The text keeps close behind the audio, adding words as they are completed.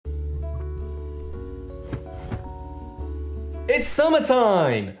It's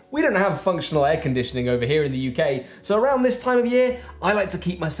summertime! We don't have functional air conditioning over here in the UK, so around this time of year, I like to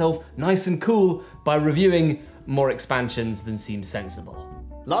keep myself nice and cool by reviewing more expansions than seems sensible.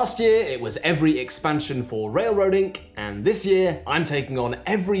 Last year, it was every expansion for Railroading, and this year, I'm taking on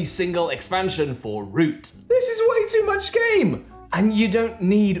every single expansion for Root. This is way too much game, and you don't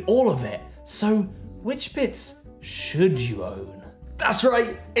need all of it. So, which bits should you own? That's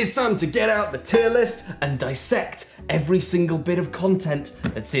right, it's time to get out the tier list and dissect every single bit of content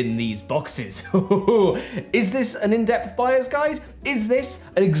that's in these boxes. Is this an in-depth buyer's guide? Is this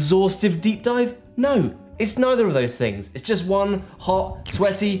an exhaustive deep dive? No, it's neither of those things. It's just one hot,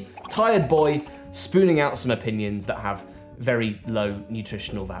 sweaty, tired boy spooning out some opinions that have very low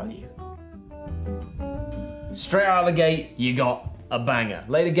nutritional value. Straight out of the gate, you got a banger.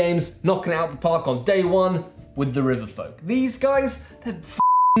 Later games, knocking it out the park on day one with the Riverfolk. These guys, they're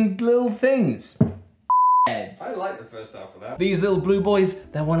f***ing little things. Heads. I like the first half of that. These little blue boys,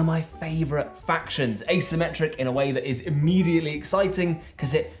 they're one of my favorite factions. Asymmetric in a way that is immediately exciting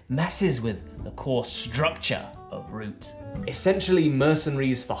because it messes with the core structure of Root. Essentially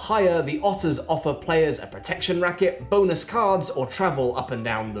mercenaries for hire, the Otters offer players a protection racket, bonus cards, or travel up and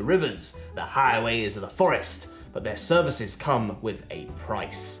down the rivers, the highways of the forest, but their services come with a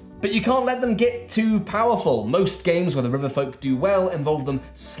price. But you can't let them get too powerful. Most games where the Riverfolk do well involve them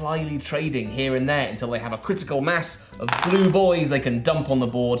slyly trading here and there until they have a critical mass of blue boys they can dump on the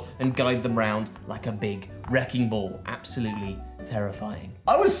board and guide them round like a big wrecking ball. Absolutely terrifying.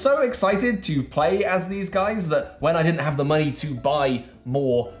 I was so excited to play as these guys that when I didn't have the money to buy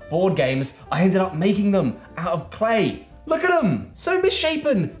more board games, I ended up making them out of clay. Look at them, so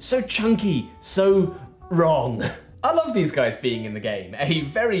misshapen, so chunky, so wrong. I love these guys being in the game, a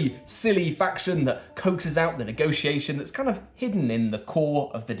very silly faction that coaxes out the negotiation that's kind of hidden in the core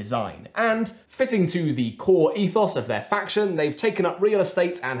of the design. And fitting to the core ethos of their faction, they've taken up real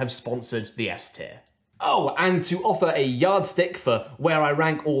estate and have sponsored the S tier. Oh, and to offer a yardstick for where I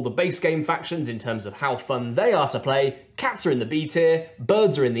rank all the base game factions in terms of how fun they are to play, cats are in the B tier,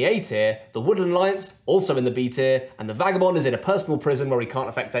 birds are in the A tier, the Woodland Alliance also in the B tier, and the Vagabond is in a personal prison where he can't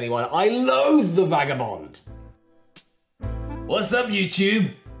affect anyone. I loathe the Vagabond! What's up,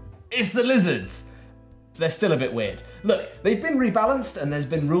 YouTube? It's the lizards. They're still a bit weird. Look, they've been rebalanced and there's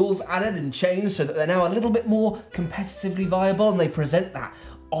been rules added and changed so that they're now a little bit more competitively viable and they present that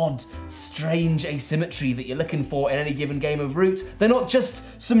odd, strange asymmetry that you're looking for in any given game of Root. They're not just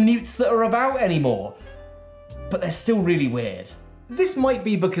some newts that are about anymore, but they're still really weird. This might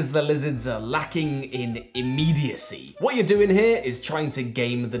be because the lizards are lacking in immediacy. What you're doing here is trying to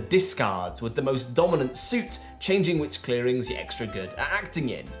game the discards with the most dominant suit, changing which clearings you're extra good at acting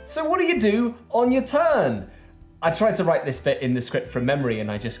in. So what do you do on your turn? I tried to write this bit in the script from memory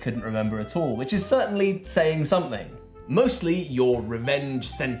and I just couldn't remember at all, which is certainly saying something. Mostly you're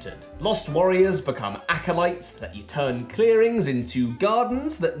revenge-centered. Lost warriors become acolytes that you turn clearings into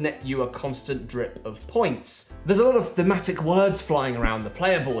gardens that net you a constant drip of points. There's a lot of thematic words flying around the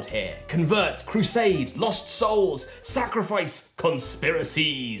player board here. Convert, crusade, lost souls, sacrifice,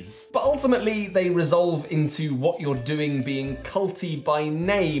 conspiracies. But ultimately they resolve into what you're doing being culty by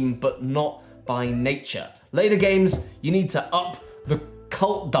name, but not by nature. Later games, you need to up the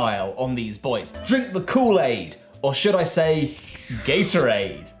cult dial on these boys. Drink the Kool-Aid. Or should I say,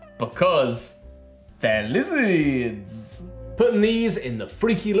 Gatorade, because they're lizards. Putting these in the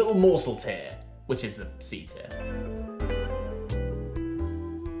freaky little morsel tier, which is the C tier.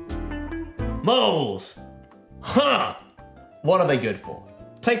 Moles! Huh! What are they good for?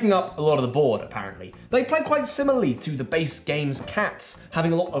 Taking up a lot of the board, apparently. They play quite similarly to the base game's cats,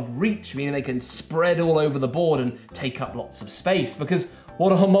 having a lot of reach, meaning they can spread all over the board and take up lots of space, because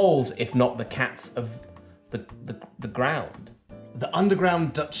what are moles if not the cats of the ground? The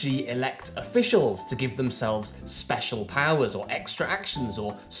Underground Duchy elect officials to give themselves special powers or extra actions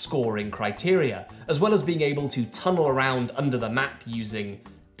or scoring criteria, as well as being able to tunnel around under the map using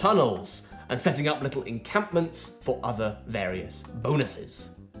tunnels and setting up little encampments for other various bonuses.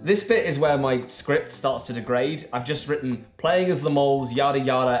 This bit is where my script starts to degrade. I've just written playing as the moles, yada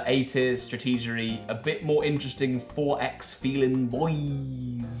yada, A tier, strategery, a bit more interesting 4X feeling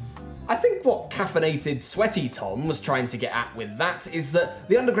boys. I think what caffeinated Sweaty Tom was trying to get at with that is that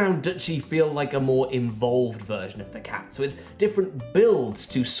the Underground Duchy feel like a more involved version of the cats, with different builds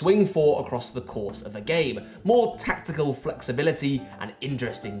to swing for across the course of a game, more tactical flexibility and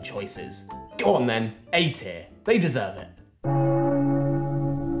interesting choices. Go on then, A tier, they deserve it.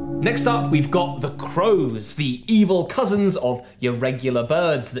 Next up, we've got the crows, the evil cousins of your regular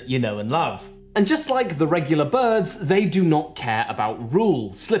birds that you know and love. And just like the regular birds, they do not care about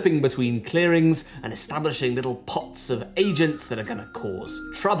rules, slipping between clearings and establishing little pots of agents that are going to cause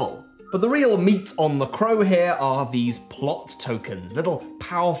trouble. But the real meat on the crow here are these plot tokens, little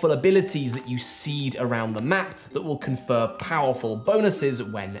powerful abilities that you seed around the map that will confer powerful bonuses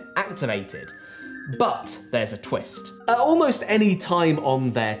when activated. But there's a twist. At almost any time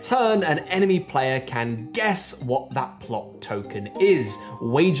on their turn, an enemy player can guess what that plot token is,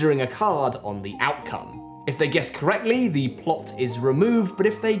 wagering a card on the outcome. If they guess correctly, the plot is removed, but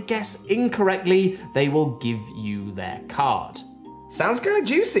if they guess incorrectly, they will give you their card. Sounds kind of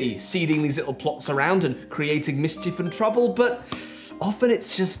juicy, seeding these little plots around and creating mischief and trouble, but often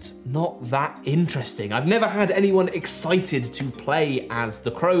it's just not that interesting. I've never had anyone excited to play as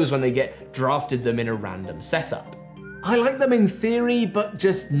the crows when they get drafted them in a random setup. I like them in theory, but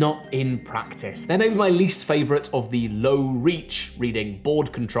just not in practice. They're maybe my least favorite of the low reach, reading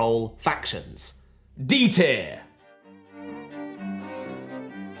board control, factions. D tier.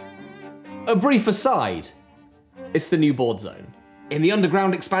 A brief aside, it's the new board zone. In the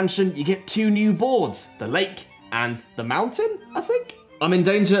Underground expansion, you get 2 new boards, the lake and the mountain, I think? I'm in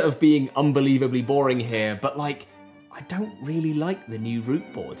danger of being unbelievably boring here, but like, I don't really like the new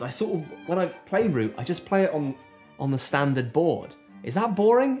route boards. When I play route, I just play it on the standard board. Is that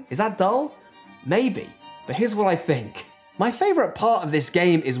boring? Is that dull? Maybe, but here's what I think. My favorite part of this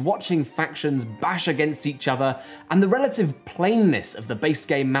game is watching factions bash against each other, and the relative plainness of the base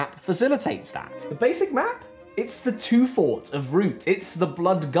game map facilitates that. The basic map? It's the 2 Fort of Route, it's the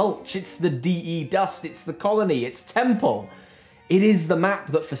Blood Gulch, it's the DE Dust, it's the Colony, it's Temple. It is the map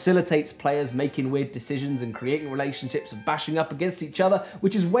that facilitates players making weird decisions and creating relationships and bashing up against each other,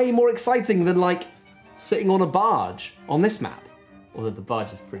 which is way more exciting than like sitting on a barge on this map. Although the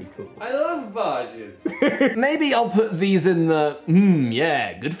barge is pretty cool. I love barges. Maybe I'll put these in the,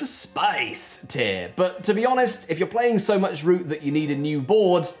 yeah, good for spice tier. But to be honest, if you're playing so much Route that you need a new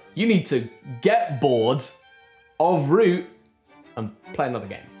board, you need to get bored of Route and play another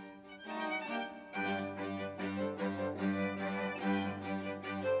game.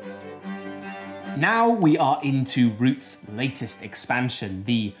 Now we are into Route's latest expansion,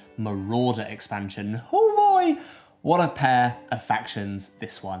 the Marauder Expansion. Oh boy, what a pair of factions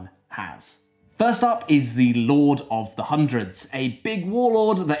this one has. First up is the Lord of the Hundreds, a big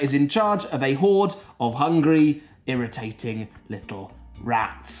warlord that is in charge of a horde of hungry, irritating little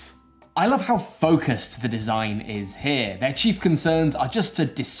rats. I love how focused the design is here. Their chief concerns are just to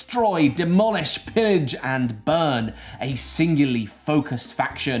destroy, demolish, pillage, and burn, a singularly focused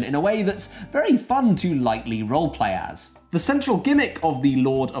faction in a way that's very fun to lightly roleplay as. The central gimmick of the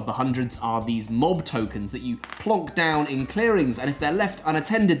Lord of the Hundreds are these mob tokens that you plonk down in clearings, and if they're left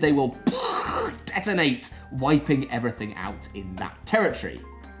unattended, they will detonate, wiping everything out in that territory.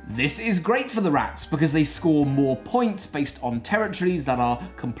 This is great for the rats because they score more points based on territories that are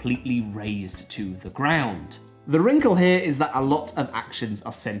completely razed to the ground. The wrinkle here is that a lot of actions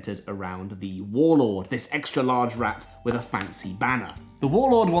are centered around the warlord, this extra large rat with a fancy banner. The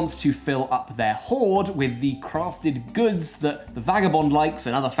warlord wants to fill up their horde with the crafted goods that the Vagabond likes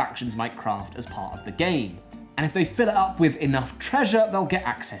and other factions might craft as part of the game. And if they fill it up with enough treasure, they'll get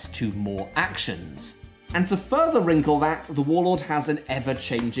access to more actions. And to further wrinkle that, the warlord has an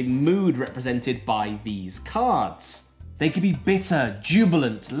ever-changing mood represented by these cards. They can be bitter,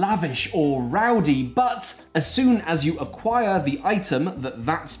 jubilant, lavish, or rowdy, but as soon as you acquire the item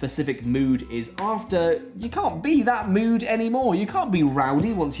that specific mood is after, you can't be that mood anymore. You can't be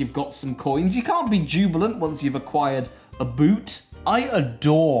rowdy once you've got some coins. You can't be jubilant once you've acquired a boot. I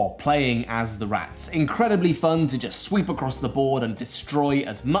adore playing as the rats. Incredibly fun to just sweep across the board and destroy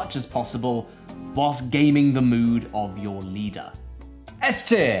as much as possible whilst gaming the mood of your leader. S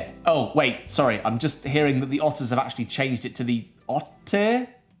tier. Oh, wait, sorry. I'm just hearing that the otters have actually changed it to the otter.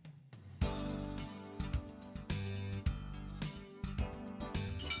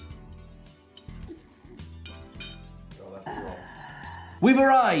 We've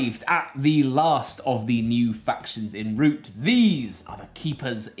arrived at the last of the new factions in Route. These are the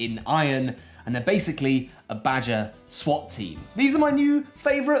Keepers in Iron, and they're basically a badger SWAT team. These are my new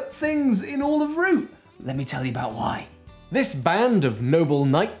favorite things in all of Route. Let me tell you about why. This band of noble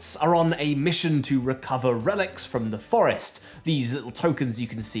knights are on a mission to recover relics from the forest, these little tokens you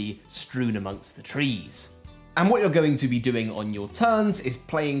can see strewn amongst the trees. And what you're going to be doing on your turns is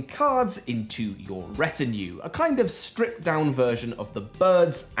playing cards into your retinue, a kind of stripped down version of the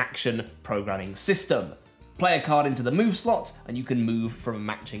Bird's action programming system. Play a card into the move slot and you can move from a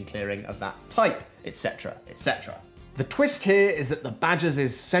matching clearing of that type, etc, etc. The twist here is that the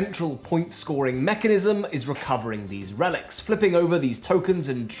Badgers' central point scoring mechanism is recovering these relics, flipping over these tokens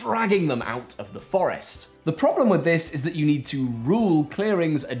and dragging them out of the forest. The problem with this is that you need to rule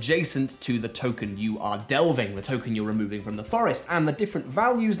clearings adjacent to the token you are delving, the token you're removing from the forest, and the different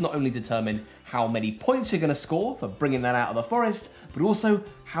values not only determine how many points you're going to score for bringing that out of the forest, but also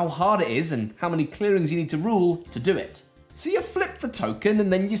how hard it is and how many clearings you need to rule to do it. So you flip the token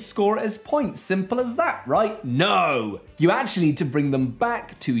and then you score it as points. Simple as that, right? No! You actually need to bring them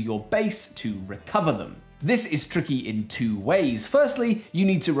back to your base to recover them. This is tricky in two ways. Firstly, you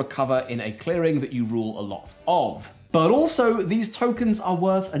need to recover in a clearing that you rule a lot of. But also, these tokens are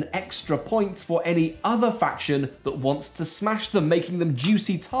worth an extra point for any other faction that wants to smash them, making them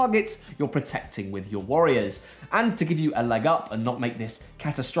juicy targets you're protecting with your warriors. And to give you a leg up and not make this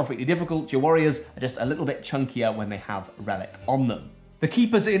catastrophically difficult, your warriors are just a little bit chunkier when they have a relic on them. The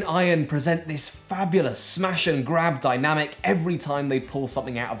Keepers in Iron present this fabulous smash and grab dynamic every time they pull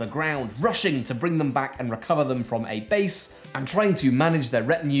something out of the ground, rushing to bring them back and recover them from a base, and trying to manage their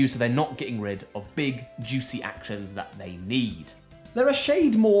retinue so they're not getting rid of big, juicy actions that they need. They're a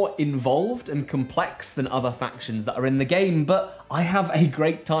shade more involved and complex than other factions that are in the game, but I have a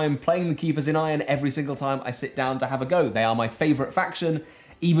great time playing the Keepers in Iron every single time I sit down to have a go. They are my favourite faction,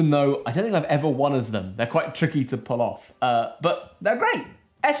 even though I don't think I've ever won as them. They're quite tricky to pull off, but they're great.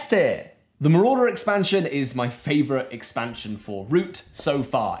 S tier. The Marauder Expansion is my favourite expansion for Root so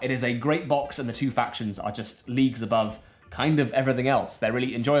far. It is a great box and the two factions are just leagues above kind of everything else. They're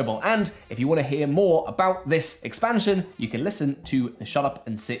really enjoyable. And if you want to hear more about this expansion, you can listen to the Shut Up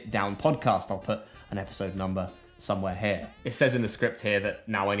and Sit Down podcast. I'll put an episode number somewhere here. It says in the script here that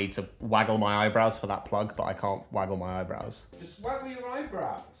now I need to waggle my eyebrows for that plug, but I can't waggle my eyebrows. Just waggle your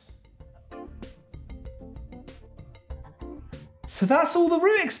eyebrows. So that's all the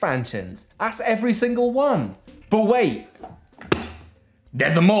Root expansions. That's every single one. But wait,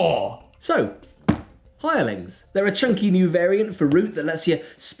 there's more. So, Hirelings. They're a chunky new variant for Root that lets you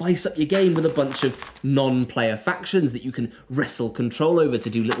spice up your game with a bunch of non-player factions that you can wrestle control over to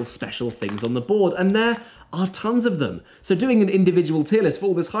do little special things on the board, and there are tons of them. So doing an individual tier list for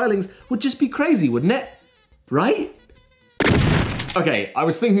all this Hirelings would just be crazy, wouldn't it? Right? Okay, I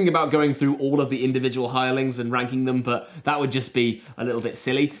was thinking about going through all of the individual Hirelings and ranking them, but that would just be a little bit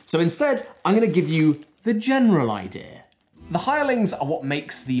silly. So instead, I'm gonna give you the general idea. The Hirelings are what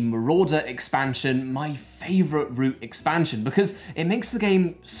makes the Marauder expansion my favourite Root expansion because it makes the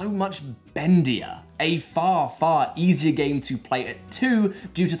game so much bendier. A far, far easier game to play at 2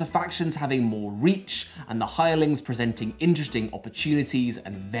 due to the factions having more reach and the Hirelings presenting interesting opportunities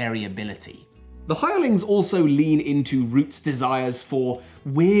and variability. The Hirelings also lean into Root's desires for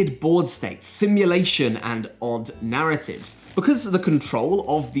weird board states, simulation, and odd narratives. Because the control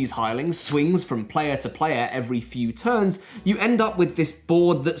of these Hirelings swings from player to player every few turns, you end up with this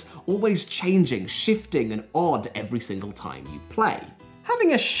board that's always changing, shifting, and odd every single time you play.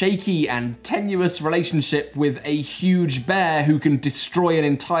 Having a shaky and tenuous relationship with a huge bear who can destroy an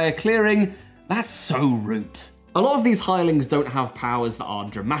entire clearing, that's so Root. A lot of these Hirelings don't have powers that are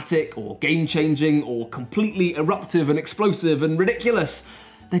dramatic or game-changing or completely eruptive and explosive and ridiculous.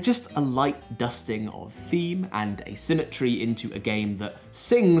 They're just a light dusting of theme and asymmetry into a game that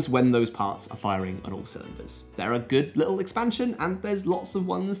sings when those parts are firing on all cylinders. They're a good little expansion and there's lots of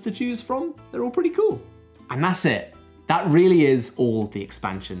ones to choose from. They're all pretty cool. And that's it. That really is all the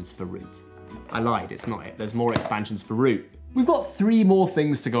expansions for Root. I lied, it's not it. There's more expansions for Root. We've got 3 more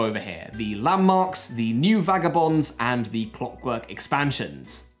things to go over here: the Landmarks, the new Vagabonds, and the Clockwork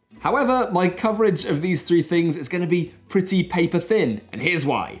Expansions. However, my coverage of these 3 things is going to be pretty paper thin, and here's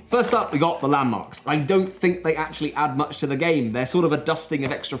why. First up, we got the Landmarks. I don't think they actually add much to the game. They're sort of a dusting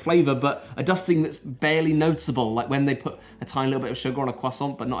of extra flavour, but a dusting that's barely noticeable, like when they put a tiny little bit of sugar on a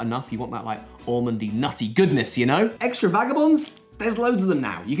croissant, but not enough. You want that like almondy, nutty goodness, you know? Extra Vagabonds? There's loads of them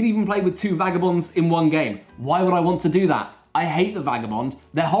now. You can even play with 2 Vagabonds in one game. Why would I want to do that? I hate the Vagabond,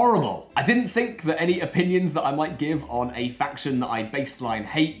 they're horrible. I didn't think that any opinions that I might give on a faction that I baseline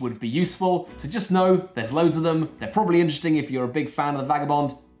hate would be useful, so just know there's loads of them. They're probably interesting if you're a big fan of the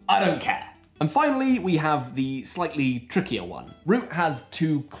Vagabond. I don't care. And finally, we have the slightly trickier one. Root has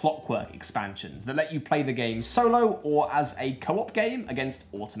 2 Clockwork expansions that let you play the game solo or as a co-op game against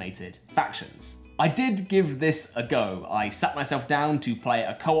automated factions. I did give this a go. I sat myself down to play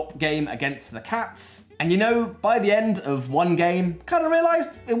a co-op game against the cats, and you know, by the end of one game, kind of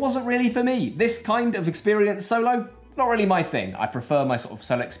realised it wasn't really for me. This kind of experience solo, not really my thing. I prefer my sort of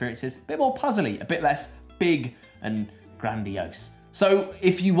solo experiences, a bit more puzzly, a bit less big and grandiose. So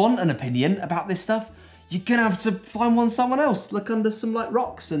if you want an opinion about this stuff, you're gonna have to find one someone else. Look under some like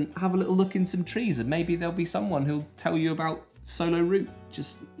rocks and have a little look in some trees, and maybe there'll be someone who'll tell you about solo route,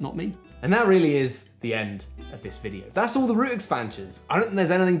 just not me. And that really is the end of this video. That's all the route expansions. I don't think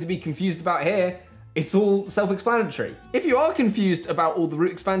there's anything to be confused about here. It's all self-explanatory. If you are confused about all the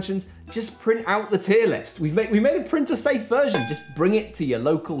route expansions, just print out the tier list. We made a printer-safe version. Just bring it to your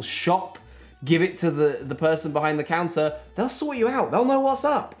local shop, give it to the person behind the counter. They'll sort you out. They'll know what's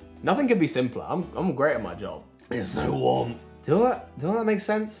up. Nothing could be simpler. I'm great at my job. It's so warm. Do all that make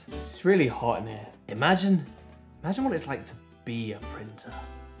sense? It's really hot in here. Imagine what it's like to be a printer.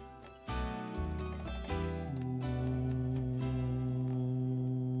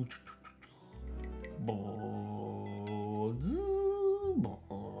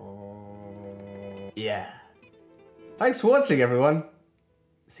 Yeah. Thanks for watching, everyone.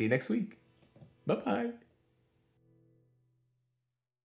 See you next week. Bye-bye.